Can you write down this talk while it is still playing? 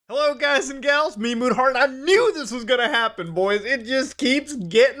Hello guys and gals, me Moonheart. I knew this was gonna happen, boys. It just keeps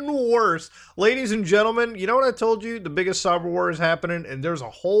getting worse. Ladies and gentlemen, you know what I told you? The biggest cyber war is happening, and there's a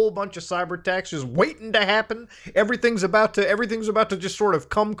whole bunch of cyber attacks just waiting to happen. Everything's about to just sort of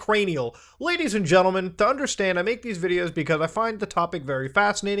come cranial. Ladies and gentlemen, to understand, I make these videos because I find the topic very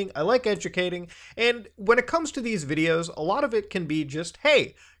fascinating. I like educating, and when it comes to these videos, a lot of it can be just,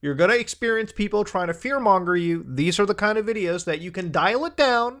 hey, you're gonna experience people trying to fearmonger you. These are the kind of videos that you can dial it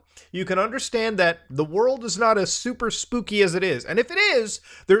down. You can understand that the world is not as super spooky as it is. And if it is,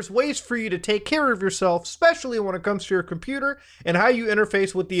 there's ways for you to take care of yourself, especially when it comes to your computer and how you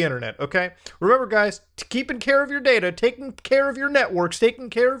interface with the internet, okay? Remember, guys, keeping care of your data, taking care of your networks, taking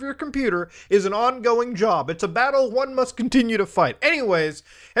care of your computer is an ongoing job. It's a battle one must continue to fight. Anyways,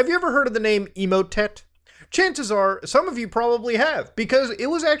 have you ever heard of the name Emotet? Chances are some of you probably have, because it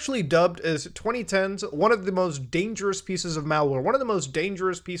was actually dubbed as 2010's one of the most dangerous pieces of malware, one of the most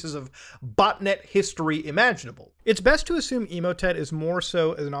dangerous pieces of botnet history imaginable. It's best to assume Emotet is more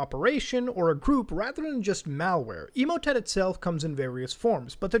so as an operation or a group rather than just malware. Emotet itself comes in various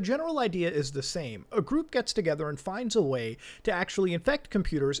forms, but the general idea is the same. A group gets together and finds a way to actually infect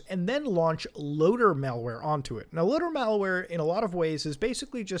computers and then launch loader malware onto it. Now, loader malware in a lot of ways is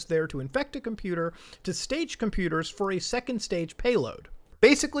basically just there to infect a computer, to stage computers for a second stage payload.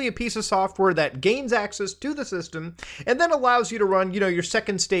 Basically a piece of software that gains access to the system and then allows you to run, your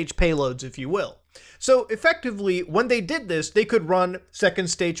second stage payloads, if you will. So effectively, when they did this, they could run second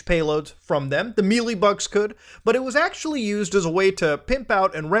stage payloads from them. The mealybugs could, but it was actually used as a way to pimp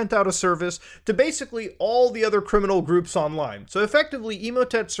out and rent out a service to basically all the other criminal groups online. So effectively,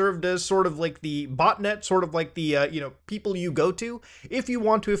 Emotet served as sort of like the botnet, sort of like the, people you go to if you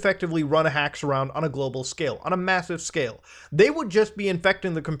want to effectively run a hacks around on a global scale, on a massive scale. They would just be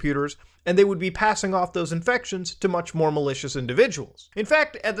infecting the computers, and they would be passing off those infections to much more malicious individuals. In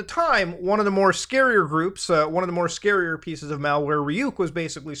fact, at the time, one of the more scarier groups, one of the more scarier pieces of malware, Ryuk, was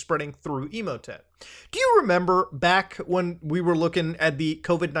basically spreading through Emotet. Do you remember back when we were looking at the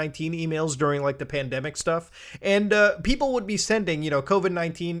COVID-19 emails during like the pandemic stuff, and people would be sending,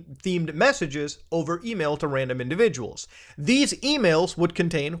 COVID-19 themed messages over email to random individuals? These emails would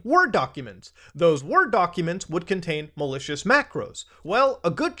contain Word documents. Those Word documents would contain malicious macros. Well,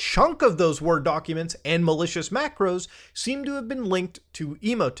 a good chunk of those Word documents and malicious macros seem to have been linked to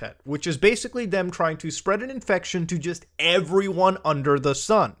Emotet, which is basically them trying to spread an infection to just everyone under the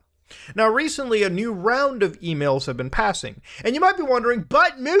sun. Now, recently, a new round of emails have been passing, and you might be wondering,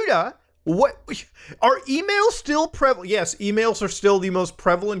 but Muda, what are emails still prevalent? Yes, emails are still the most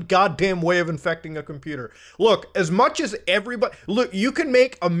prevalent goddamn way of infecting a computer. Look, as much as everybody, look, you can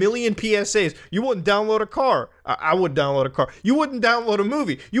make a million PSAs. You wouldn't download a car. I would download a car. You wouldn't download a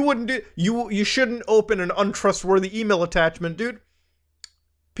movie. You wouldn't do, you shouldn't open an untrustworthy email attachment, dude.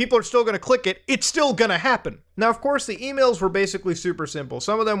 People are still going to click it. It's still going to happen. Now, of course, the emails were basically super simple.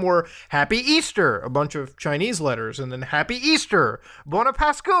 Some of them were Happy Easter, a bunch of Chinese letters, and then Happy Easter, Buona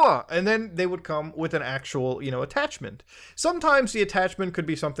Pasqua, and then they would come with an actual, attachment. Sometimes the attachment could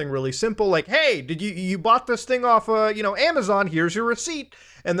be something really simple, like, hey, did you bought this thing off, Amazon? Here's your receipt.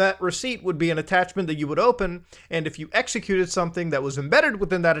 And that receipt would be an attachment that you would open, and if you executed something that was embedded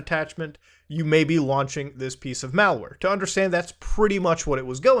within that attachment, you may be launching this piece of malware. To understand, that's pretty much what it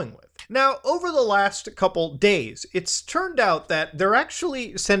was going with. Now, over the last couple days, it's turned out that they're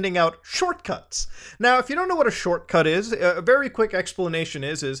actually sending out shortcuts. Now, if you don't know what a shortcut is, a very quick explanation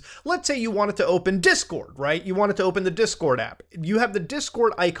is let's say you wanted to open Discord, right? You wanted to open the Discord app. You have the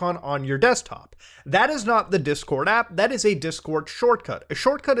Discord icon on your desktop. That is not the Discord app, that is a Discord shortcut. A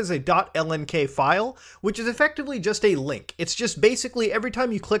shortcut is a .lnk file, which is effectively just a link. It's just basically every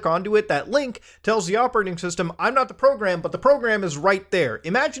time you click onto it, that link tells the operating system, I'm not the program, but the program is right there.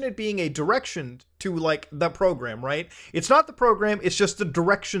 Imagine it being a direction to like the program, right? It's not the program, it's just the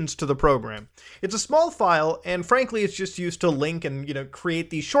directions to the program. It's a small file, and frankly, it's just used to link and, create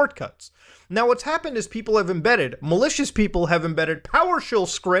these shortcuts. Now, what's happened is malicious people have embedded PowerShell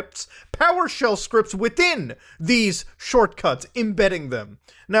scripts within these shortcuts, embedding them.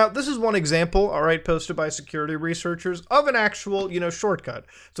 Now, this is one example, all right, posted by security researchers of an actual, shortcut.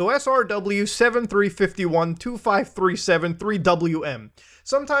 So SRW 73512537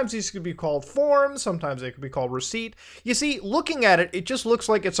 Sometimes these could be called forms, sometimes they could be called receipt. You see, looking at it, it just looks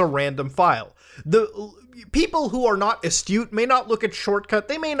like it's a random file. The people who are not astute may not look at shortcut,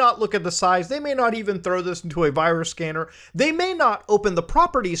 they may not look at the size, they may not even throw this into a virus scanner, they may not open the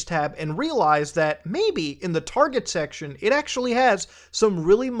properties tab and realize that maybe in the target section, it actually has some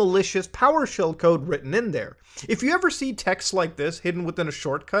really malicious PowerShell code written in there. If you ever see text like this hidden within a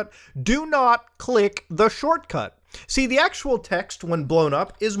shortcut, do not click the shortcut. See, the actual text, when blown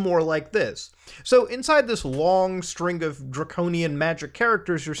up, is more like this. So inside this long string of draconian magic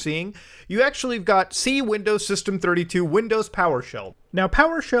characters you're seeing, you actually have got C Windows System 32 Windows PowerShell. Now,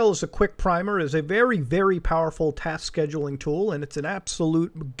 PowerShell is a quick primer, is a very, very powerful task scheduling tool, and it's an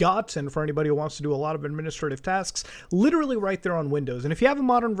absolute godsend for anybody who wants to do a lot of administrative tasks, literally right there on Windows. And if you have a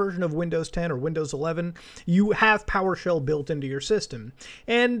modern version of Windows 10 or Windows 11, you have PowerShell built into your system.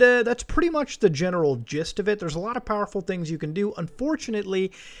 And that's pretty much the general gist of it. There's a lot of powerful things you can do.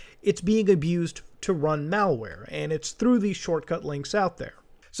 Unfortunately, it's being abused to run malware, and it's through these shortcut links out there.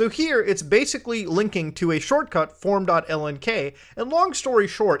 So here, it's basically linking to a shortcut, form.lnk, and long story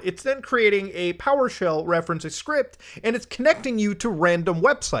short, it's then creating a PowerShell reference, a script, and it's connecting you to random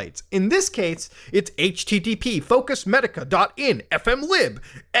websites. In this case, it's http focusmedica.in fmlib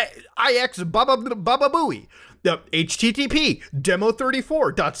ix bababooey. http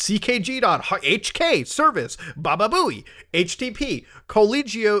demo34.ckg.hk service bababooey http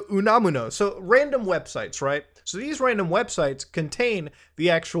collegio unamuno. So random websites, right? So these random websites contain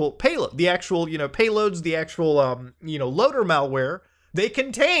the actual payload, the actual, payloads, the actual, loader malware. They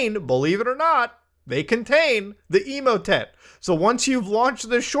contain, believe it or not, they contain the Emotet. So once you've launched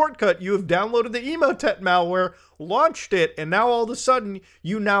this shortcut, you have downloaded the Emotet malware, launched it, and now all of a sudden,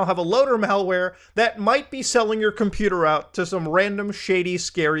 you now have a loader malware that might be selling your computer out to some random, shady,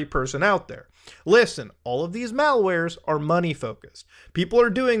 scary person out there. Listen, all of these malwares are money focused. People are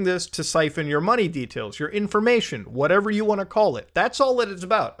doing this to siphon your money details, your information, whatever you want to call it. That's all that it's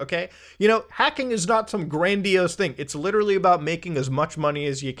about, okay? Hacking is not some grandiose thing. It's literally about making as much money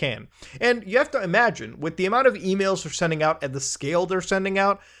as you can. And you have to imagine, with the amount of emails they're sending out at the scale they're sending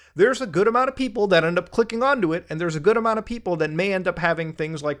out, there's a good amount of people that end up clicking onto it, and there's a good amount of people that may end up having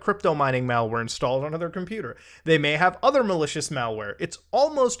things like crypto mining malware installed onto their computer. They may have other malicious malware. It's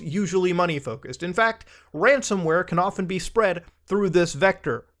almost usually money focused. In fact, ransomware can often be spread through this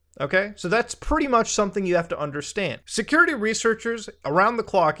vector. Okay, so that's pretty much something you have to understand. Security researchers around the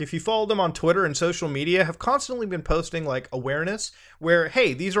clock, if you follow them on Twitter and social media, have constantly been posting like awareness where,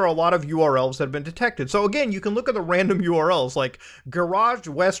 hey, these are a lot of URLs that have been detected. So again, you can look at the random URLs like Garage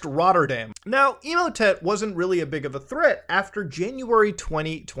West Rotterdam. Now, Emotet wasn't really a big of a threat after January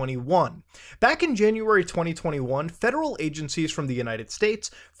 2021. Back in January 2021, federal agencies from the United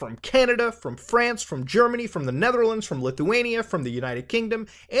States, from Canada, from France, from Germany, from the Netherlands, from Lithuania, from the United Kingdom,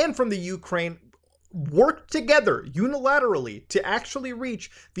 and from the Ukraine worked together unilaterally to actually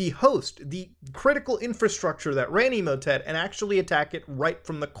reach the host, the critical infrastructure that ran Emotet, and actually attack it right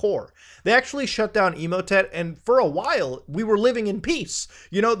from the core. They actually shut down Emotet, and for a while, we were living in peace.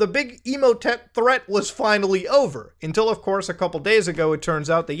 The big Emotet threat was finally over, until, of course, a couple days ago, it turns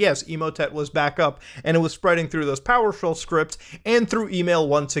out that, yes, Emotet was back up, and it was spreading through those PowerShell scripts and through email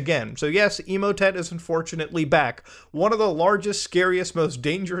once again. So yes, Emotet is unfortunately back. One of the largest, scariest, most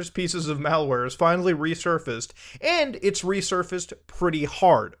dangerous pieces of malware is finally resurfaced, and it's resurfaced pretty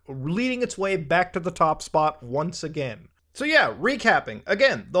hard, leading its way back to the top spot once again. So yeah, recapping.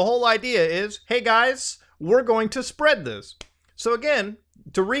 Again, the whole idea is, hey guys, we're going to spread this. So again,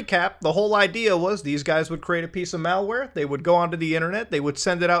 to recap, the whole idea was these guys would create a piece of malware, they would go onto the internet, they would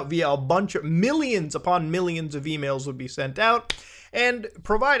send it out via a bunch of millions upon millions of emails would be sent out, and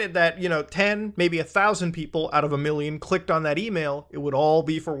provided that, 10, maybe 1,000 people out of a million clicked on that email, it would all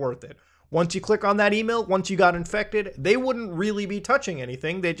be for worth it. Once you click on that email, once you got infected, they wouldn't really be touching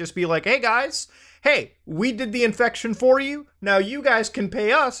anything. They'd just be like, hey guys, hey, we did the infection for you. Now you guys can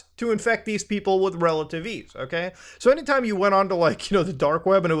pay us to infect these people with relative ease, okay? So anytime you went on to the dark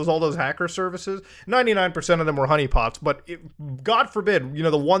web and it was all those hacker services, 99% of them were honeypots, but God forbid,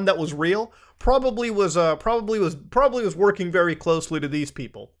 the one that was real probably was working very closely to these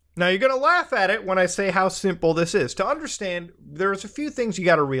people. Now, you're going to laugh at it when I say how simple this is. To understand, there's a few things you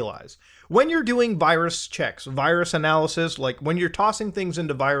got to realize. When you're doing virus checks, virus analysis, like when you're tossing things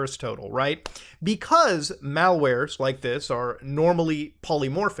into VirusTotal, right? Because malwares like this are normally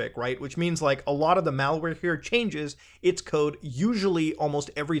polymorphic, right? Which means like a lot of the malware here changes its code usually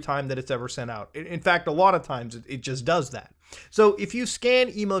almost every time that it's ever sent out. In fact, a lot of times it just does that. So if you scan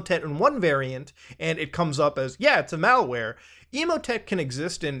Emotet in one variant and it comes up as, yeah, it's a malware, Emotet can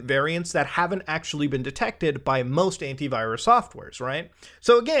exist in variants that haven't actually been detected by most antivirus softwares, right?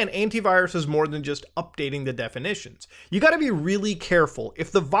 So again, antivirus is more than just updating the definitions. You got to be really careful.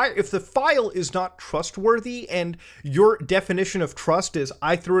 If the file is not trustworthy and your definition of trust is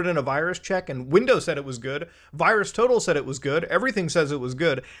I threw it in a virus check and Windows said it was good, VirusTotal said it was good, everything says it was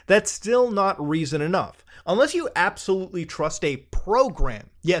good, that's still not reason enough. Unless you absolutely trust a program,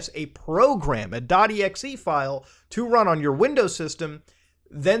 yes, a program, a .exe file to run on your Windows system,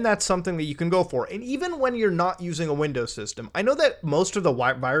 then that's something that you can go for. And even when you're not using a Windows system, I know that most of the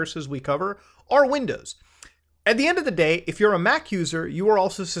viruses we cover are Windows. At the end of the day, if you're a Mac user, you are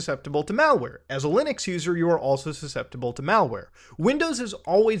also susceptible to malware. As a Linux user, you are also susceptible to malware. Windows is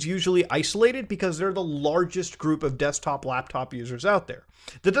always usually isolated because they're the largest group of desktop laptop users out there.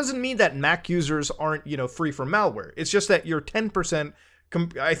 That doesn't mean that Mac users aren't, free from malware. It's just that you're 10%,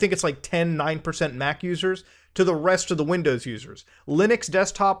 I think it's like 9% Mac users to the rest of the Windows users. Linux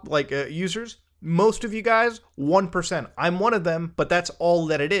desktop users, most of you guys, 1%. I'm one of them, but that's all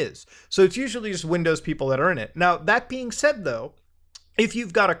that it is. So it's usually just Windows people that are in it. Now, that being said, though, if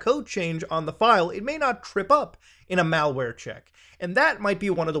you've got a code change on the file, it may not trip up in a malware check. And that might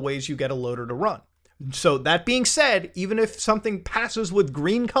be one of the ways you get a loader to run. So that being said, even if something passes with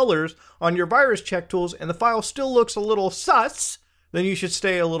green colors on your virus check tools and the file still looks a little sus, then you should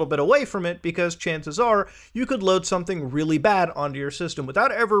stay a little bit away from it, because chances are you could load something really bad onto your system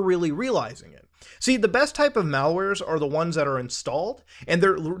without ever really realizing it. See, the best type of malwares are the ones that are installed and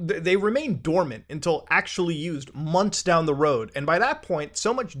they remain dormant until actually used months down the road. And by that point,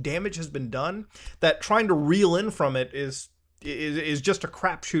 so much damage has been done that trying to reel in from it is just a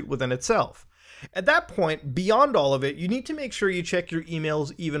crapshoot within itself. At that point, beyond all of it, you need to make sure you check your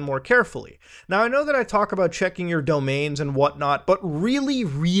emails even more carefully. Now, I know that I talk about checking your domains and whatnot, but really,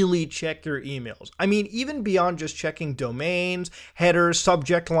 really check your emails. I mean, even beyond just checking domains, headers,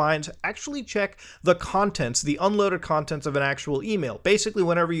 subject lines, actually check the contents, the unloaded contents of an actual email. Basically,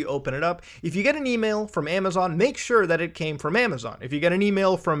 whenever you open it up, if you get an email from Amazon, make sure that it came from Amazon. If you get an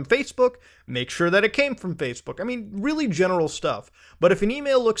email from Facebook, make sure that it came from Facebook. I mean, really general stuff. But if an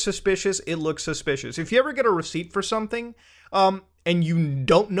email looks suspicious, it looks suspicious. If you ever get a receipt for something, and you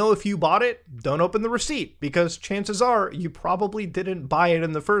don't know if you bought it, don't open the receipt, because chances are you probably didn't buy it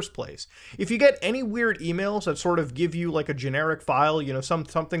in the first place. If you get any weird emails that sort of give you like a generic file,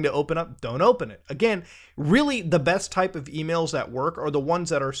 something to open up, don't open it. Again, really the best type of emails that work are the ones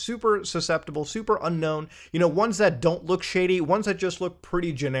that are super susceptible, super unknown, ones that don't look shady, ones that just look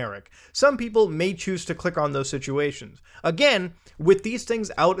pretty generic. Some people may choose to click on those situations. Again, with these things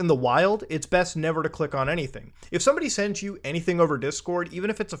out in the wild, it's best never to click on anything. If somebody sends you anything over Discord, even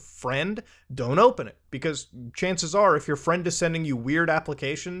if it's a friend, don't open it, because chances are if your friend is sending you weird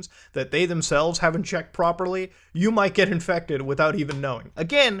applications that they themselves haven't checked properly, you might get infected without even knowing.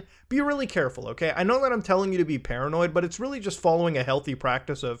 Again, be really careful, okay? I know that I'm telling you to be paranoid, but it's really just following a healthy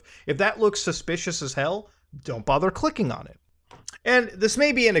practice of, if that looks suspicious as hell, don't bother clicking on it. And this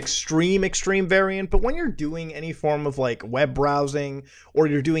may be an extreme variant, but when you're doing any form of web browsing, or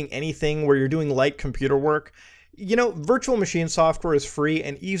you're doing anything where you're doing light computer work, virtual machine software is free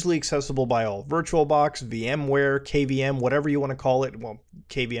and easily accessible by all. VirtualBox, VMware, KVM, whatever you want to call it. Well,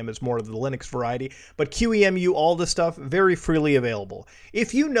 KVM is more of the Linux variety, but QEMU, all this stuff, very freely available.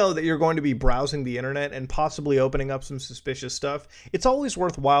 If you know that you're going to be browsing the internet and possibly opening up some suspicious stuff, it's always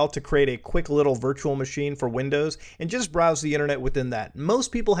worthwhile to create a quick little virtual machine for Windows and just browse the internet within that.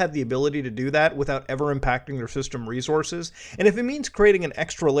 Most people have the ability to do that without ever impacting their system resources, and if it means creating an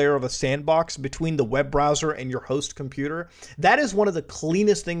extra layer of a sandbox between the web browser and your host computer, that is one of the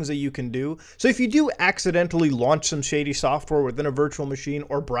cleanest things that you can do. So if you do accidentally launch some shady software within a virtual machine,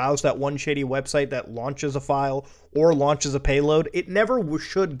 or browse that one shady website that launches a file or launches a payload, it never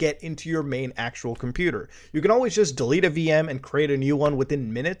should get into your main actual computer. You can always just delete a VM and create a new one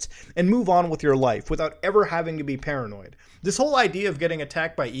within minutes and move on with your life without ever having to be paranoid. This whole idea of getting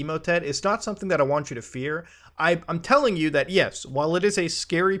attacked by Emotet is not something that I want you to fear. I'm telling you that yes, while it is a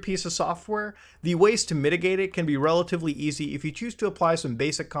scary piece of software, the ways to mitigate it can be relatively easy if you choose to apply some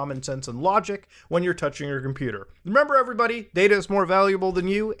basic common sense and logic when you're touching your computer. Remember everybody, data is more valuable than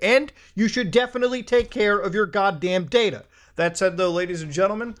you, and you should definitely take care of your goddamn data. That said though, ladies and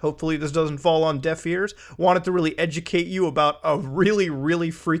gentlemen, hopefully this doesn't fall on deaf ears. Wanted to really educate you about a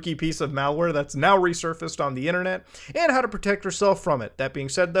really freaky piece of malware that's now resurfaced on the internet, and how to protect yourself from it. That being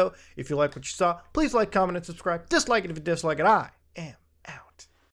said though, if you like what you saw, please like, comment, and subscribe. Dislike it if you dislike it.